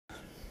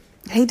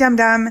Hey, Dum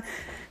Dum.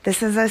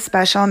 This is a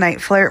special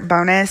Night Flirt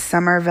bonus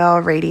Somerville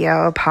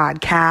Radio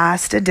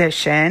podcast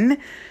edition.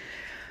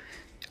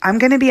 I'm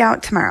going to be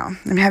out tomorrow.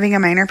 I'm having a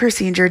minor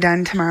procedure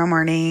done tomorrow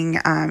morning.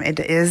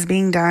 It is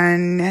being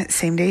done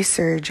same-day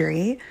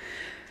surgery.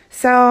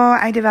 So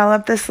I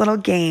developed this little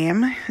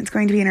game. It's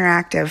going to be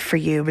interactive for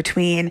you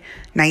between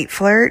Night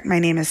Flirt. My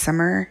name is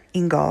Summer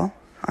Ingle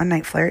on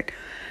Night Flirt.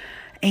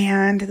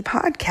 And the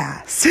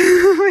podcast.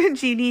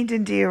 What you need to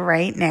do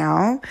right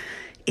now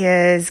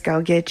is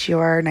go get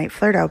your Night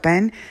Flirt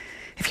open.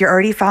 If you're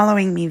already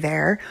following me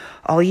there,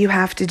 all you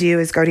have to do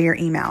is go to your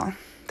email.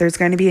 There's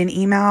going to be an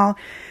email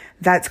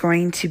that's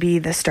going to be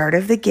the start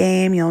of the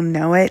game. You'll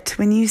know it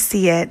when you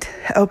see it.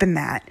 Open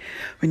that.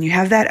 When you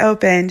have that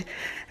opened,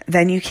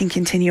 then you can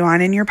continue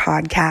on in your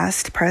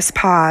podcast. Press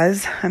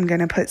pause. I'm going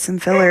to put some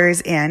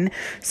fillers in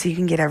so you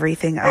can get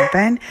everything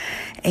open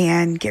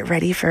and get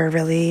ready for a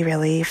really,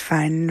 really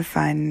fun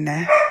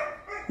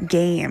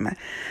game.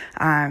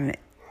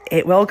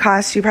 It will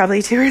cost you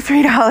probably $2 or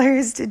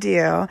 $3 to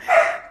do,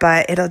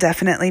 but it'll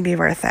definitely be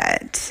worth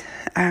it.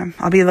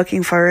 I'll be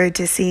looking forward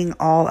to seeing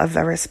all of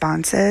the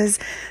responses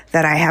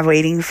that I have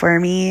waiting for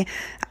me,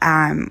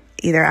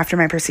 either after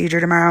my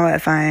procedure tomorrow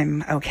if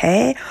I'm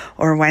okay,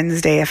 or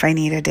Wednesday if I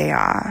need a day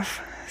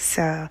off.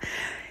 So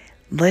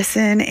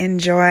listen,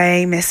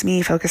 enjoy, miss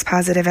me, focus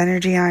positive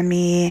energy on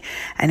me,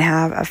 and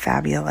have a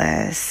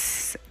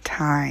fabulous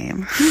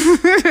time.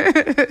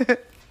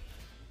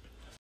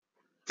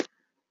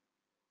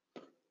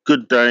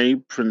 Good day,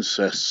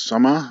 Princess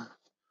Summer.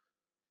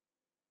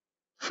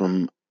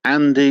 From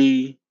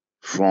Andy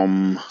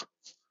from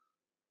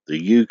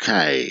the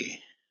UK.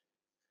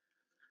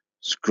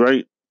 It's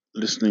great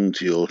listening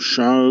to your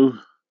show,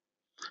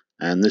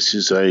 and this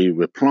is a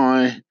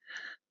reply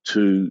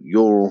to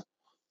your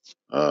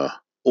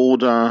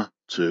order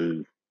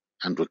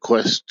and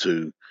request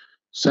to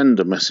send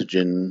a message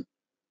in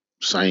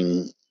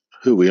saying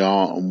who we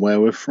are and where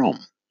we're from.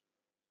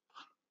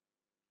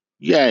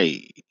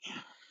 Yay!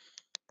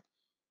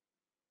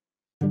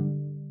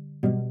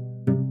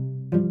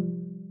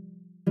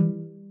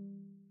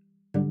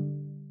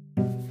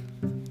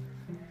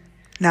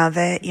 Now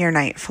that your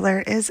Night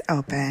Flirt is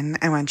open,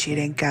 I want you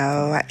to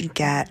go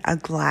get a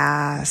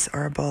glass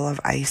or a bowl of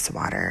ice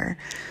water.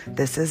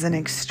 This is an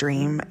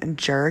extreme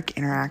jerk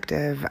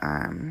interactive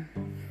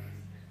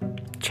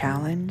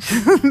challenge,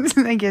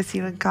 I guess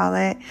you would call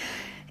it.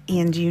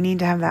 And you need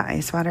to have that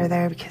ice water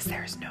there because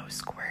there's no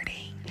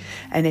squirting.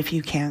 And if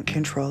you can't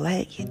control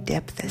it, you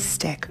dip the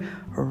stick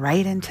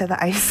right into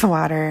the ice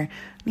water.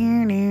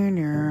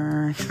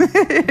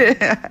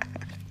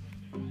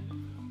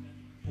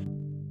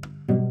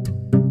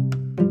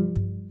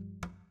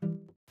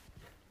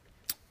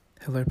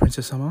 Hello,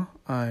 Princess Summer.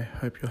 I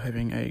hope you're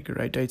having a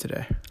great day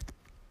today.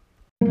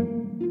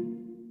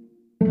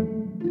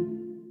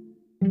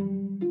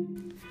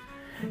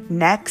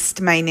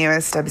 Next, my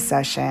newest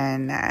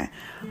obsession.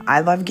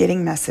 I love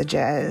getting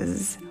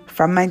messages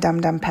from my Dum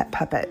Dum pet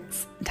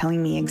puppets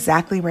telling me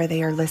exactly where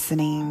they are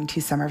listening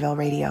to Somerville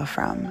Radio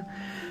from.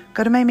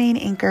 Go to my main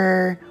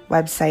Anchor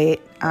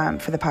website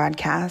for the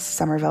podcast,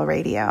 Somerville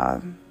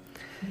Radio.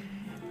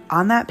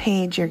 On that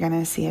page, you're going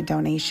to see a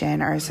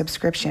donation or a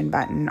subscription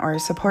button or a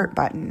support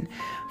button.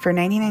 For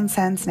 99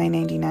 cents,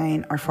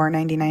 $9.99, or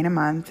 $4.99 a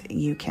month,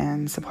 you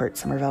can support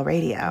Somerville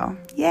Radio.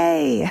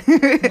 Yay!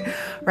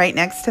 Right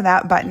next to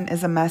that button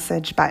is a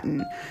message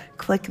button.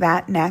 Click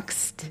that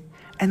next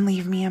and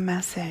leave me a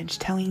message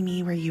telling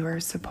me where you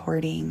are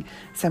supporting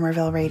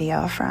Somerville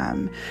Radio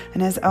from.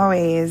 And as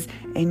always,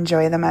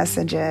 enjoy the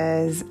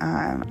messages.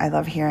 I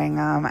love hearing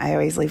them. I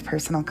always leave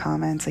personal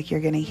comments like you're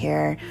going to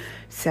hear.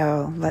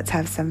 So let's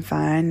have some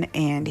fun,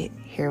 and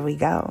here we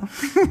go.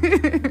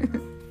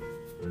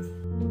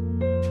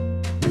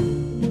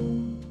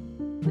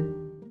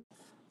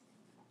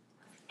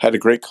 Had a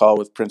great call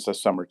with Princess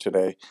Summer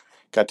today.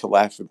 Got to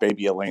laugh at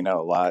baby Elena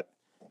a lot.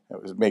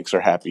 It makes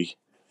her happy.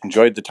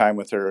 Enjoyed the time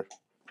with her.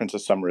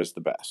 Princess Summer is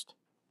the best.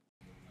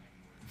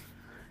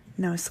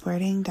 No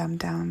squirting, Dum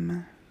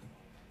Dum.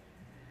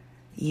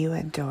 You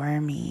adore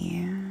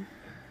me.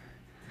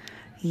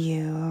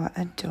 You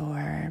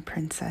adore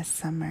Princess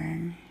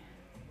Summer.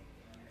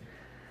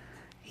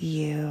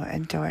 You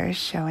adore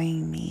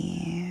showing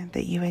me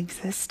that you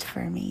exist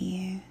for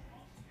me.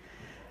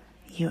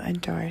 You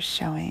adore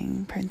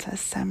showing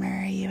Princess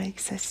Summer you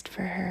exist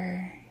for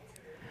her.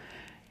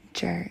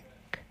 Jerk.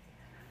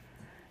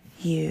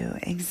 You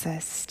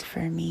exist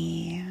for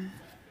me.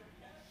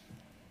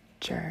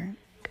 Jerk.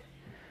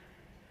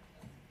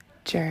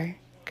 Jerk.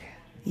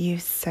 You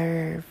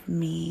serve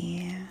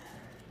me.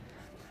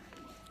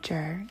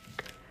 Jerk.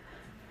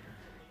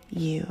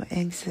 You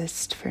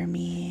exist for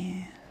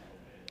me.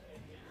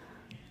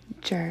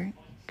 Jerk.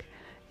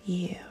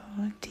 You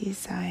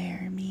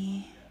desire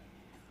me.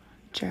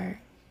 Jerk.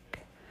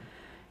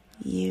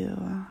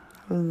 You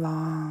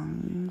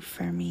long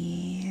for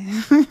me.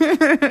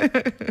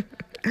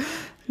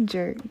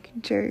 Jerk,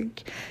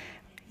 jerk.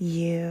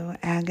 You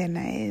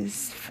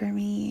agonize for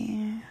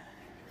me.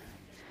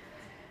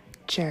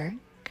 Jerk.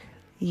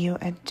 You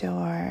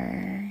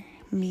adore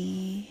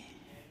me.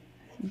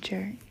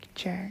 jerk,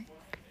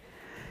 jerk.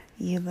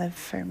 You live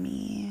for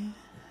me.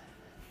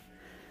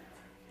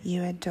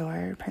 You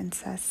adore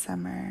Princess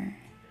Summer,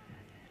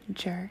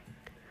 jerk.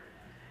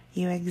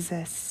 You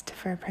exist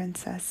for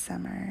Princess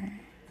Summer,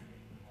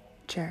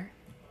 jerk.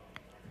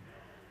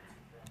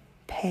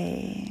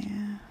 Pay.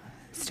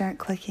 Start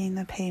clicking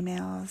the pay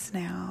mails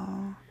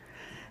now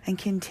and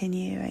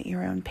continue at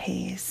your own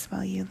pace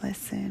while you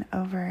listen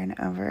over and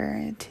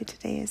over to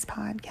today's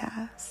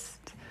podcast.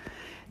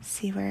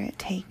 See where it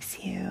takes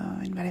you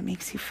and what it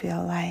makes you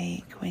feel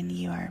like when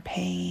you are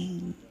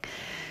paying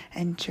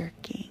and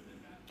jerking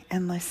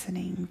and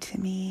listening to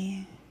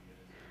me.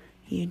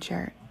 You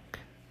jerk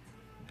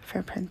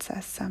for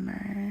Princess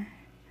Summer.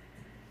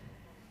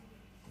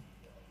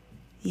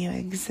 You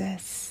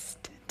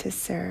exist to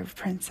serve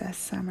Princess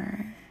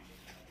Summer.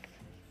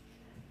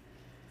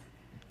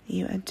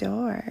 You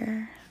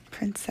adore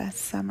Princess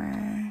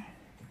Summer.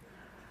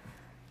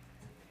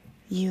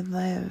 You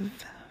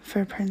live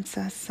for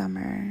Princess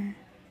Summer.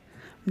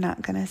 I'm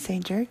not going to say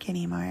jerk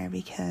anymore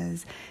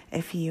because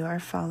if you are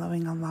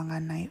following along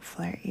on Night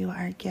Flirt, you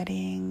are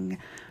getting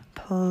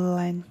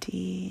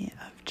plenty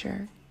of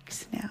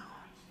jerks now.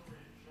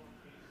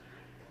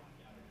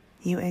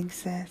 You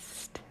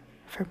exist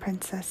for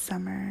Princess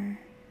Summer.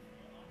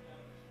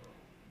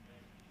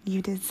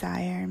 You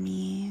desire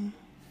me.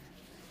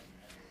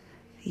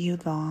 You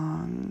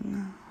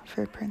long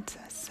for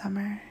Princess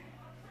Summer.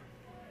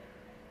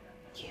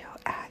 You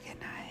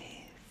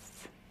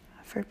agonize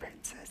for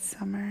Princess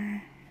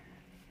Summer.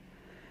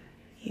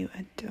 You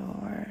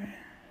adore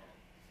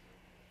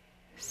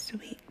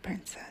sweet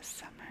Princess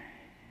Summer.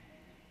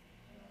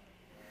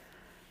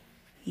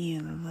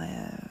 You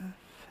live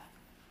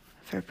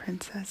for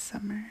Princess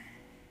Summer.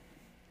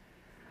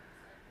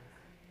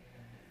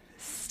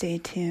 Stay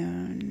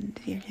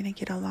tuned. You're going to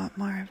get a lot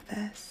more of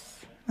this.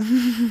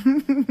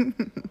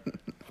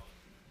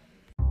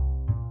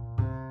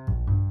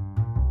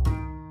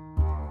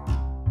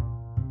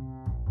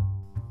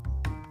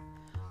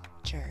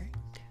 Jerk,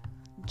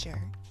 jerk.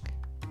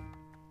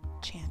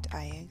 Chant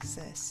I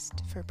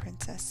exist for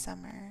Princess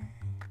Summer.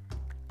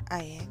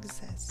 I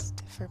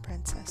exist for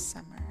Princess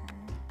Summer.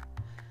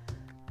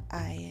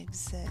 I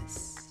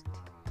exist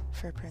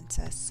for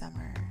Princess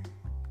Summer.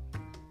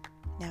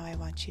 Now I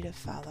want you to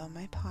follow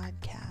my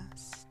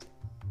podcast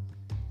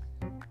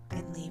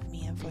and leave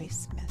me a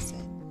voice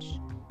message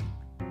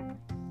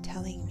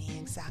telling me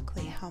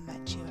exactly how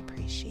much you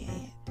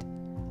appreciate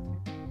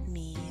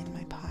me and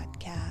my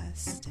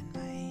podcast and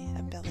my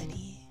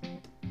ability.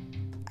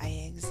 I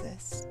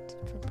exist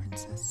for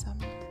Princess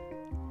Summer.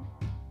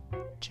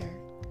 Jerk,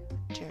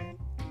 jerk,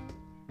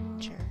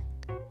 jerk.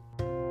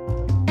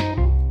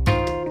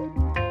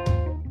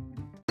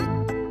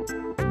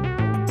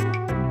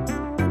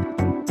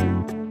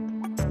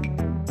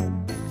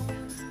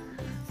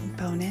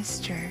 Bonus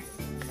jerk,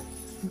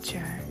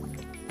 jerk,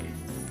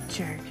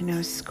 jerk,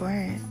 no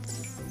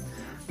squirts.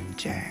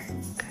 Jerk,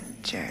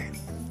 jerk,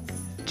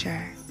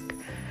 jerk,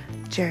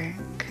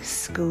 jerk,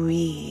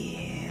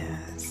 squeeze.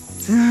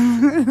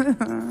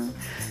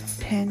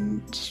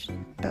 Pinch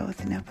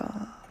both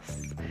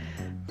nipples.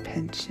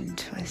 Pinch and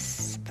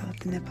twist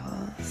both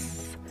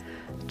nipples.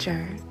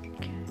 Jerk,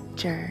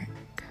 jerk,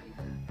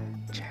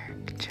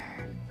 jerk,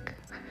 jerk,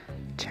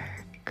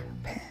 jerk,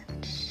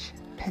 pinch.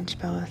 Pinch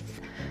both.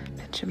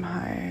 Pinch them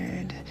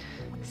hard.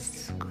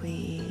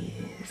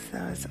 Squeeze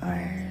those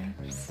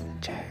orbs.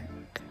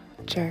 Jerk,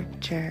 jerk,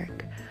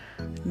 jerk.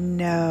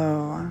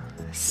 No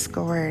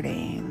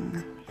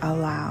squirting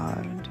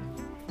allowed.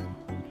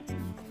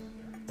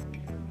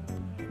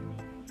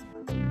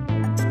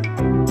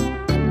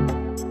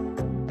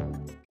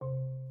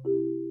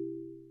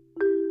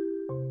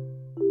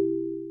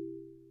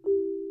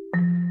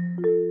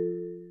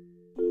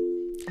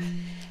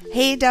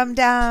 Hey Dum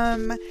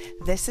Dum,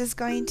 this is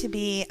going to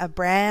be a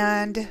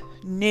brand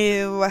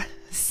new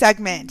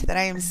segment that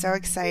I am so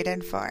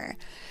excited for.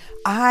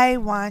 I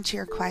want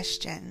your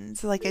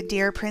questions, like a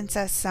Dear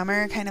Princess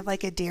Summer, kind of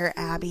like a Dear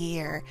Abby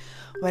or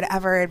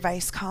whatever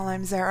advice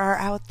columns there are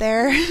out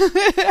there.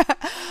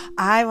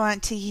 I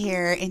want to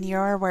hear in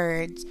your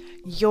words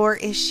your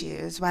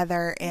issues,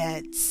 whether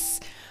it's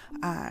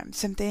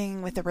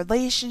something with a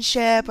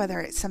relationship, whether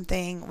it's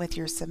something with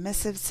your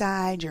submissive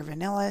side, your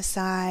vanilla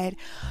side.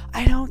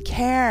 I don't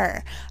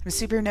care. I'm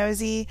super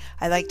nosy.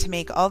 I like to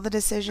make all the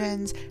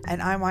decisions,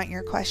 and I want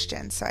your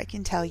questions so I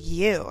can tell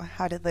you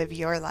how to live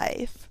your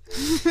life.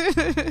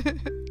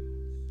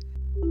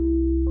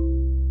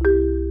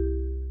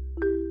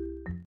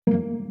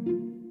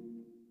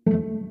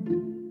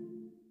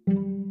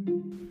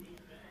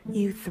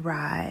 You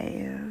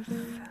thrive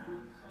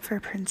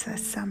for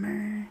Princess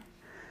Summer.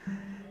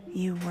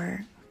 You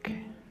work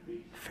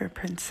for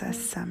Princess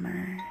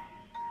Summer.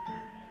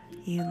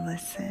 You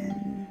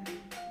listen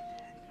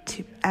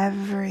to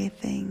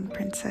everything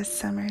Princess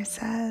Summer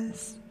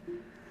says.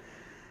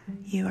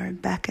 You are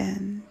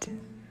beckoned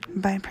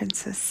by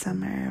Princess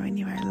Summer when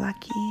you are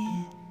lucky.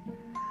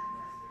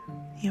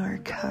 You are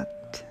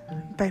cooked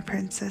by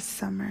Princess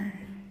Summer.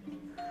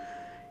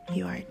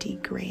 You are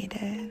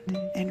degraded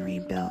and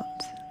rebuilt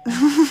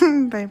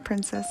by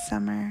Princess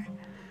Summer.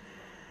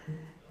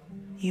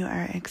 You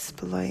are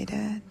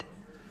exploited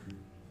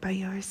by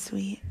your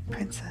sweet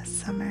Princess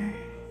Summer.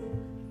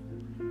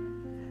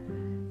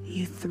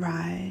 You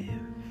thrive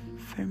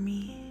for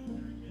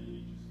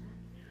me.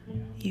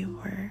 You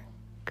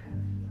work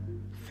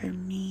for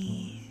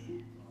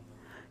me.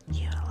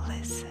 You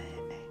listen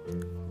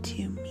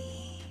to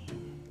me.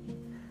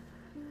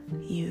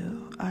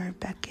 You are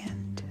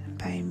beckoned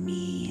by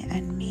me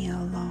and me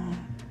alone.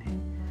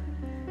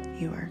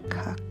 You are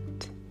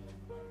cucked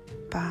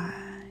by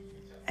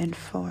and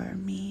for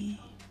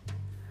me.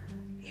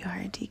 You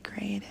are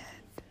degraded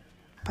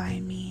by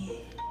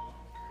me.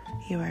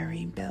 You are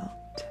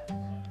rebuilt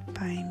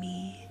by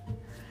me.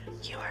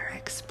 You are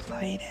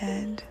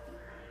exploited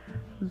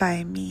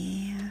by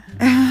me.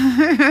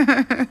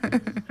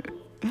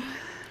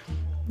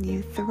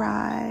 You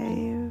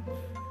thrive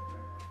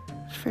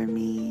for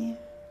me.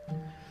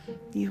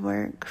 You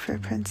work for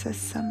Princess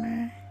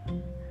Summer.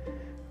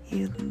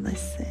 You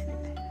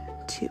listen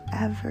to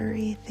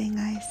everything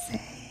I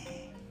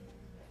say.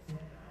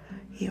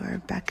 You are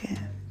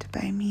beckoned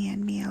by me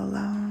and me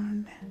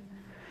alone.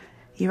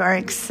 You are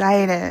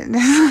excited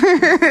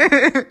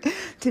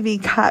to be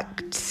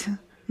cucked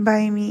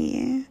by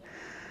me.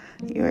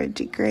 You are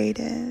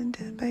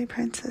degraded by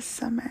Princess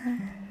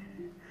Summer.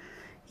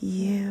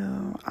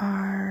 You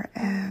are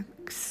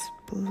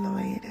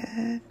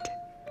exploited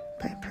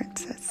by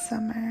Princess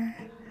Summer.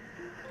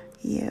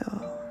 You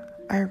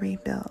are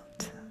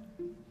rebuilt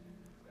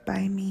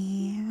by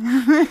me.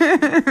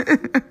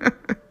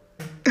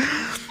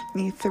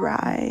 You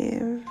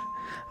thrive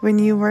when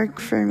you work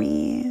for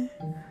me.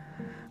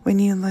 When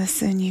you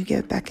listen, you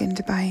get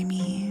beckoned by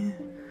me.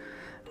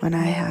 When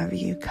I have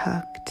you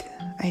cucked,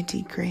 I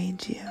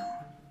degrade you.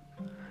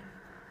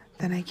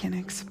 Then I can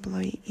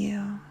exploit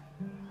you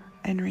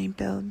and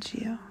rebuild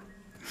you.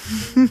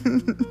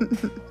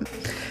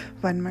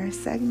 One more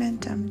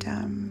segment, Dum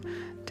Dum.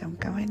 Don't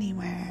go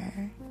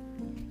anywhere.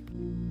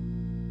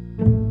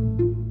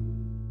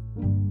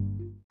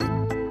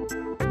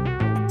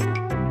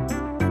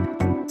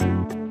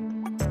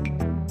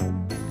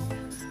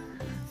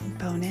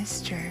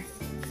 Bonus jerk,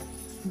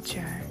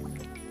 jerk,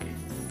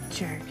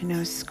 jerk,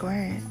 no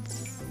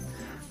squirts.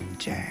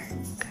 Jerk,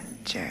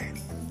 jerk,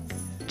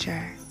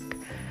 jerk,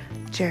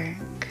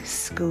 jerk,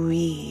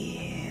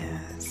 squeeze.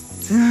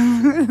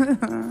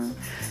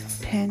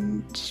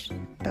 Pinch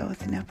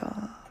both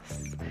nipples.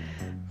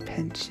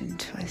 Pinch and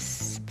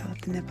twist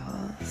both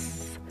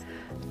nipples.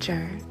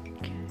 Jerk,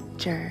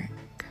 jerk,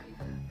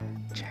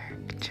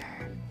 jerk,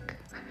 jerk,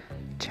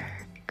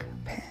 jerk,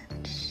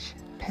 pinch.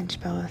 Pinch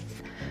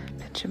both.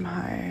 Pinch them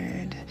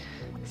hard.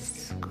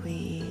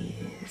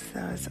 Squeeze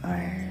those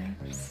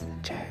orbs.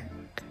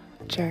 Jerk,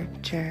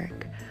 jerk,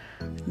 jerk.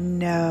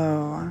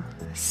 No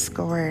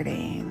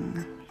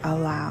squirting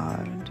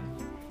allowed.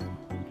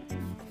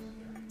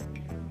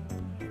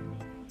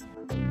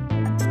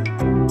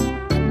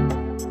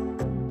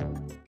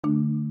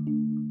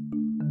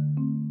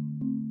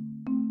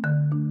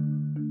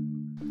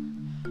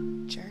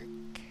 Jerk,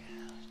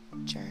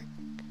 jerk,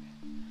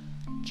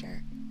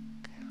 jerk,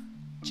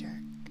 jerk.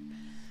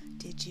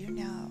 Did you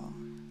know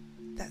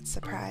that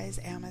surprise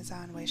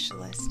Amazon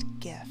wishlist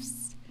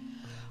gifts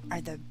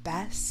are the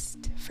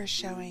best for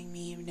showing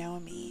me you know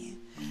me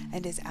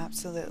and is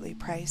absolutely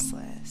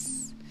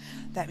priceless?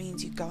 That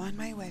means you go on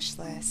my wish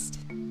list,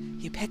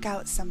 you pick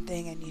out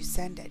something and you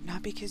send it,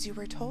 not because you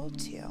were told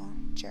to,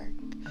 jerk,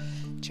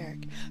 jerk,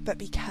 but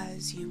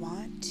because you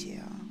want to,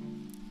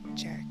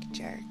 jerk,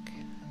 jerk,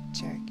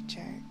 jerk,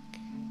 jerk.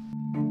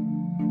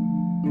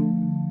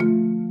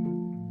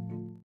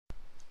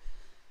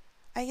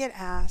 I get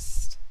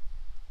asked,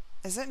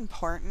 is it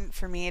important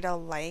for me to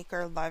like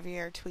or love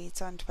your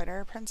tweets on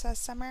Twitter, Princess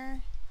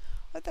Summer?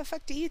 What the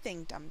fuck do you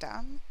think,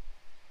 dum-dum?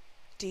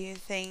 Do you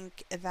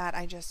think that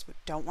I just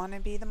don't want to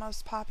be the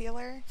most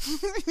popular?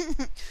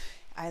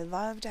 I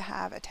love to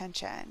have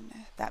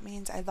attention. That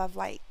means I love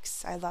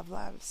likes. I love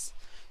loves.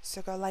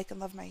 So go like and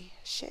love my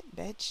shit,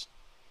 bitch.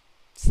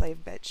 Slave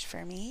bitch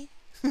for me.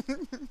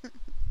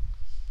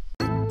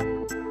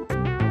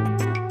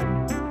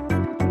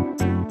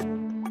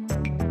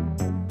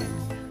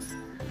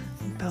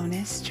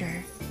 Bonus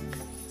jerk,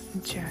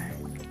 jerk,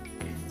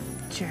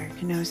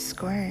 jerk, no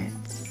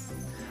squirts.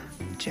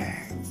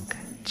 Jerk,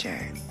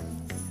 jerk,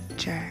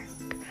 jerk,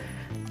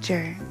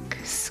 jerk,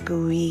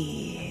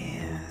 squeeze.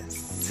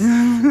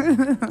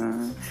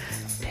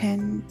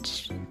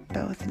 Pinch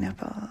both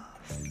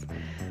nipples.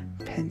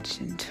 Pinch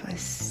and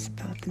twist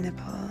both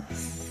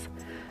nipples.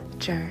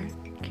 Jerk,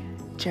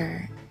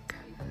 jerk,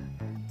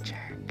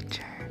 jerk,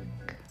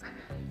 jerk,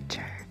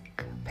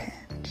 jerk,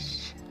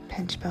 pinch.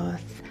 Pinch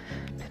both.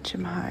 Pinch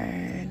them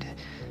hard.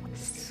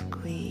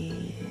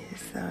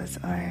 Squeeze those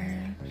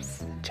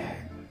orbs.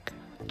 Jerk,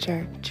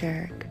 jerk,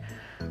 jerk.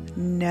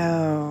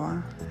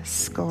 No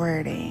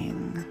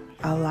squirting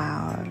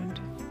allowed.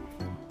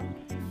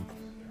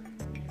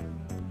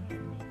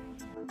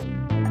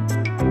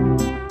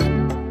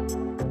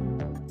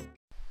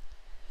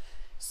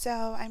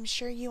 So I'm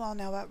sure you all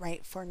know what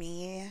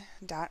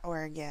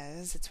writeforme.org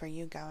is. It's where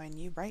you go and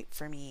you write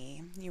for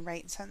me. You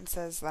write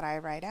sentences that I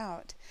write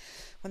out.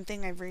 One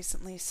thing I've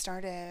recently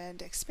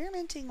started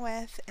experimenting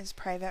with is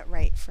private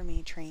Write For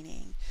Me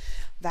training.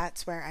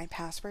 That's where I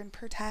password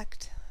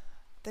protect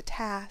the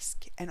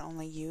task and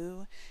only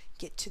you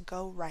get to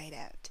go write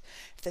it.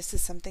 If this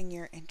is something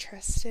you're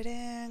interested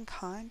in,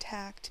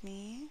 contact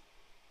me.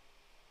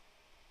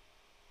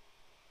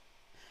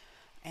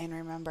 And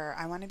remember,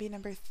 I want to be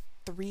number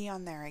 3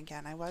 on there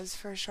again. I was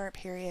for a short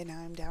period, now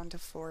I'm down to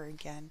 4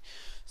 again.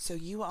 So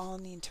you all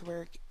need to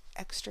work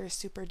extra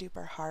super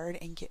duper hard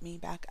and get me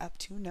back up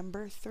to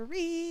number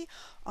 3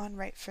 on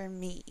Write For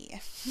Me.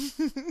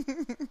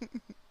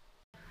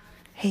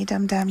 Hey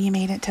Dum Dum, you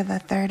made it to the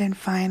 3rd and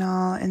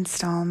final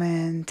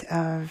installment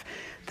of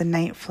the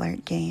Night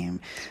Flirt game.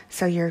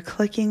 So you're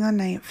clicking on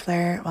Night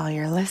Flirt while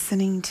you're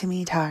listening to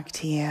me talk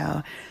to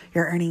you.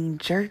 You're earning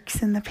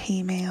jerks in the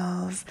pay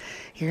mails.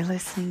 You're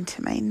listening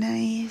to my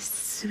nice,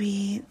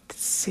 sweet,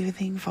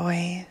 soothing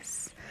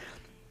voice.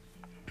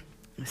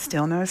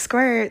 Still no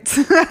squirts.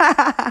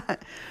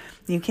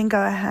 You can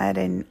go ahead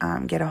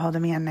and get a hold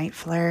of me on Night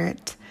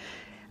Flirt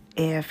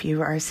if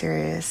you are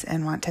serious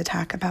and want to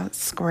talk about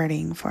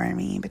squirting for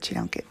me, but you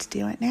don't get to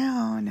do it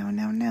now. No.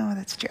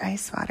 That's what your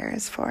ice water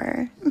is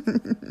for.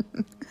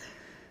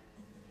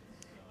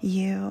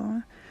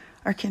 You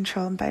are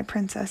controlled by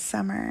Princess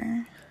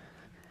Summer.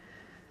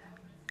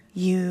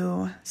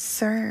 You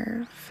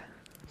serve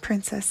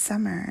Princess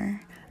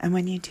Summer, and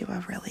when you do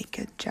a really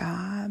good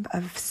job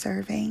of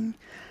serving,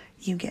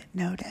 you get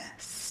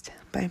noticed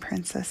by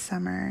Princess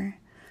Summer.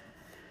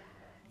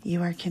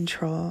 You are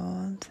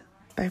controlled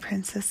by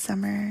Princess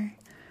Summer.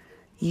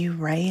 You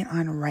write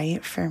on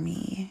Write For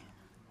Me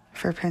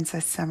for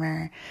Princess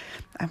Summer.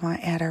 I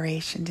want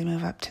adoration to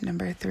move up to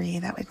number 3.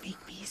 That would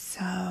make me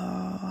so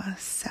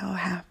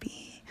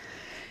happy.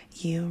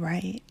 You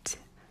write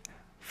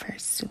for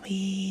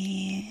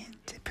sweet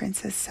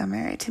Princess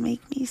Summer to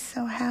make me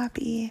so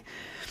happy.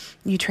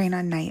 You train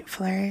on Night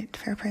Flirt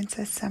for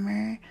Princess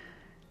Summer.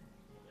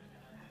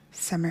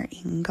 Summer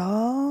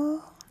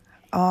Ingle,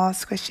 all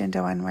squished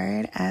into one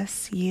word,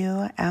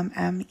 SUMMERINGLE.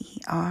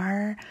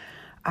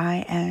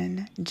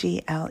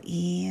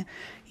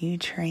 You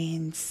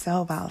train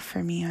so well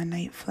for me on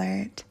Night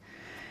Flirt.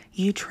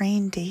 You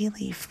train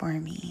daily for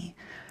me,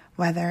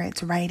 whether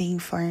it's writing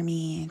for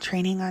me,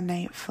 training on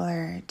Night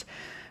Flirt,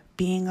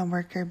 being a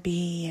worker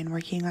bee and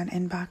working on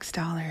inbox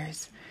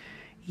dollars.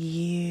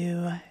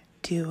 You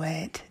do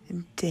it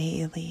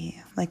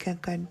daily like a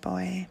good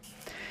boy.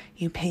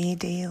 You pay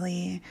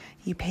daily.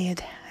 You pay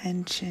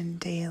attention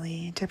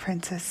daily to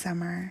Princess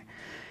Summer.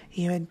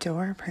 You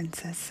adore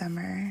Princess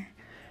Summer.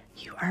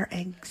 You are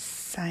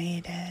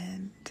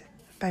excited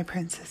by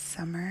Princess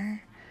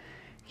Summer.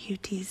 You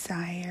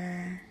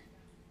desire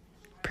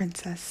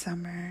Princess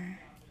Summer.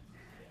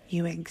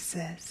 You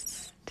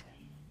exist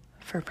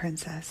for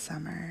Princess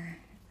Summer.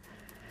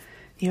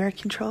 You are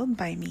controlled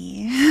by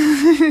me.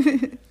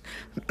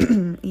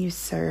 You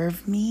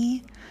serve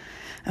me.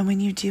 And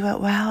when you do it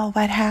well,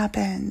 what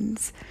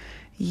happens?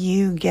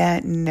 You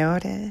get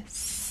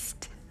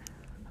noticed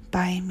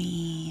by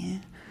me.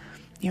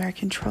 You are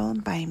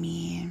controlled by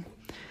me.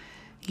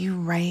 You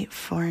write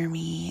for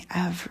me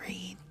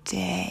every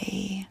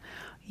day.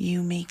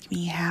 You make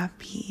me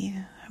happy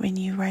when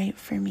you write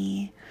for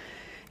me.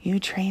 You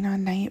train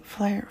on Night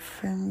Flirt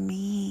for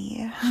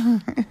me.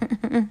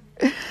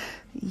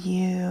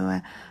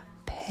 You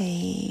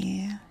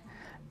pay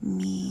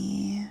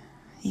me.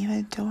 You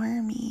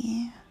adore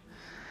me.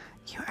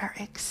 You are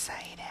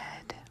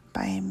excited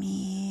by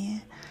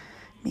me,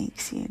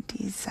 makes you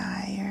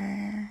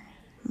desire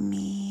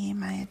me,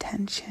 my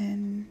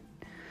attention.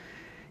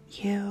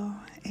 You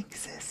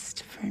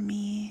exist for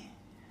me.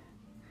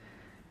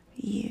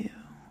 You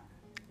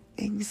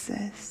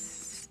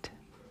exist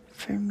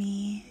for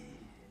me.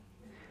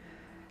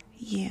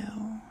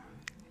 You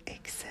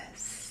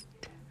exist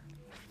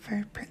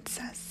for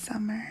Princess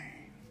Summer.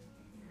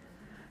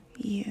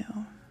 You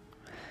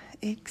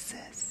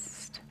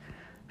exist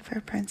for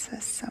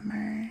Princess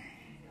Summer.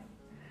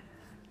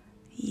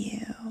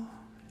 You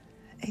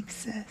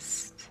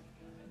exist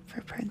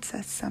for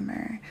Princess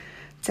Summer.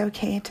 It's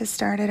okay to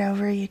start it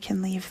over. You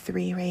can leave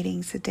 3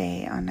 ratings a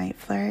day on Night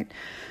Flirt.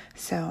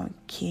 So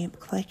keep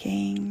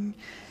clicking,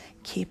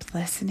 keep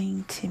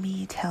listening to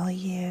me tell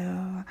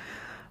you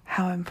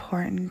how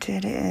important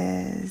it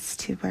is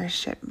to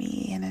worship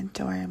me and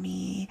adore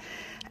me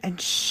and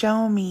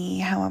show me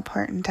how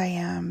important I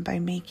am by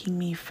making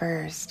me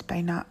first,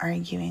 by not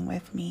arguing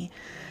with me,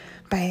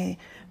 by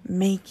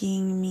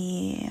making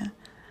me,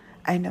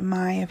 and in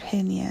my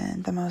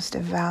opinion, the most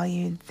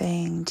valued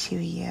thing to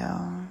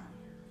you.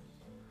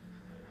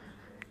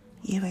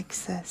 You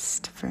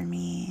exist for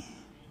me.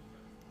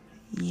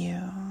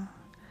 You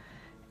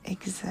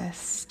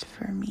exist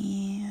for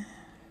me.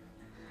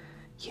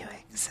 You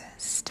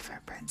exist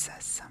for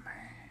Princess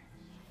Summer.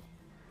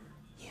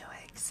 You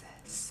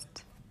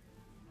exist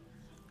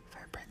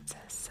for Princess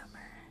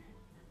Summer.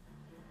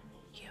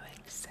 You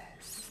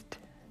exist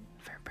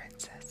for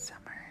Princess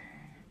Summer.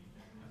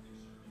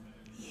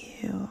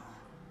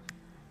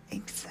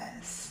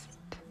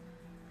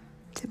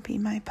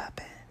 my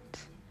puppet,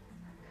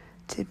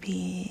 to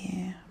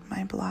be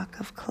my block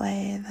of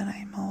clay that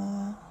I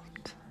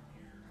mold,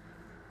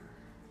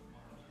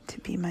 to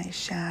be my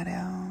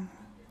shadow,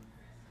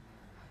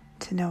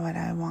 to know what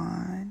I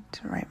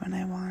want right when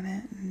I want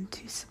it and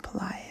to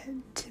supply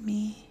it to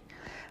me,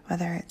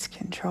 whether it's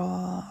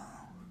control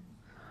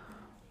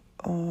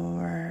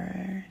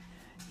or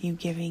you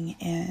giving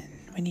in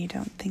when you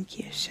don't think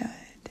you should.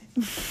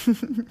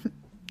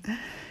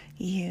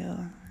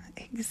 You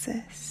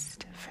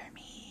exist for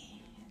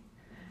me.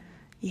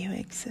 You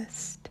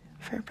exist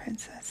for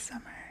Princess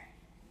Summer.